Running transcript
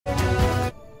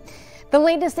The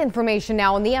latest information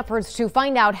now in the efforts to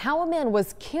find out how a man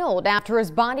was killed after his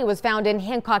body was found in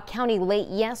Hancock County late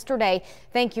yesterday.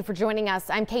 Thank you for joining us.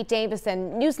 I'm Kate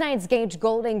Davison. News 9's Gage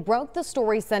Goulding broke the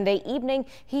story Sunday evening.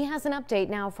 He has an update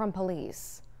now from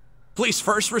police. Police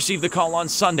first received the call on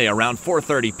Sunday around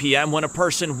 4:30 p.m. when a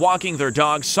person walking their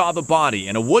dog saw the body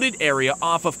in a wooded area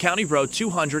off of County Road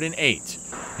 208.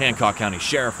 Hancock County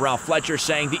Sheriff Ralph Fletcher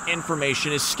saying the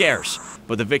information is scarce,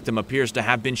 but the victim appears to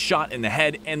have been shot in the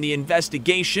head and the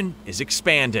investigation is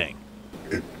expanding.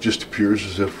 It just appears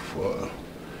as if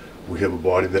we have a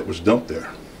body that was dumped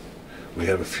there. We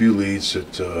have a few leads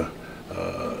that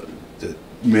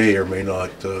may or may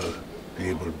not be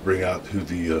able to bring out who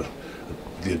the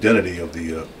identity of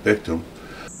the victim.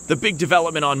 The big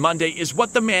development on Monday is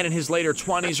what the man in his later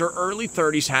 20s or early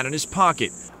 30s had in his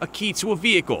pocket, a key to a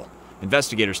vehicle.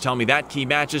 Investigators tell me that key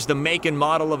matches the make and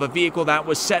model of a vehicle that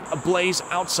was set ablaze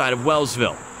outside of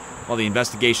Wellsville. While the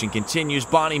investigation continues,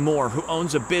 Bonnie Moore, who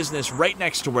owns a business right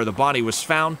next to where the body was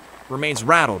found, remains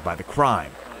rattled by the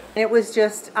crime. It was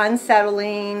just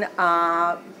unsettling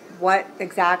what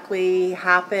exactly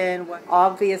happened.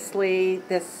 Obviously,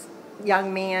 this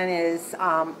young man is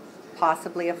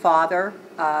possibly a father,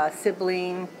 a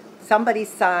sibling, somebody's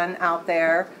son out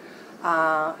there.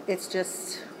 It's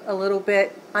just a little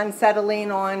bit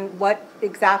unsettling on what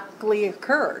exactly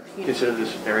occurred. You consider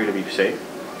this area to be safe?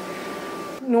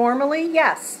 Normally,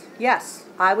 yes. Yes,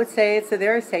 I would say it's a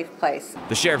very safe place.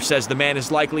 The sheriff says the man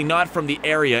is likely not from the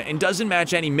area and doesn't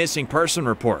match any missing person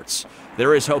reports.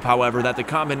 There is hope, however, that the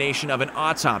combination of an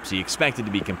autopsy expected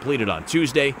to be completed on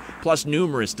Tuesday, plus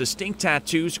numerous distinct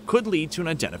tattoos, could lead to an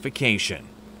identification.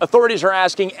 Authorities are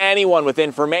asking anyone with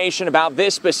information about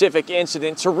this specific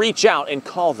incident to reach out and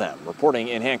call them. Reporting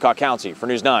in Hancock County for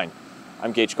News 9,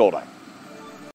 I'm Gage Goulding.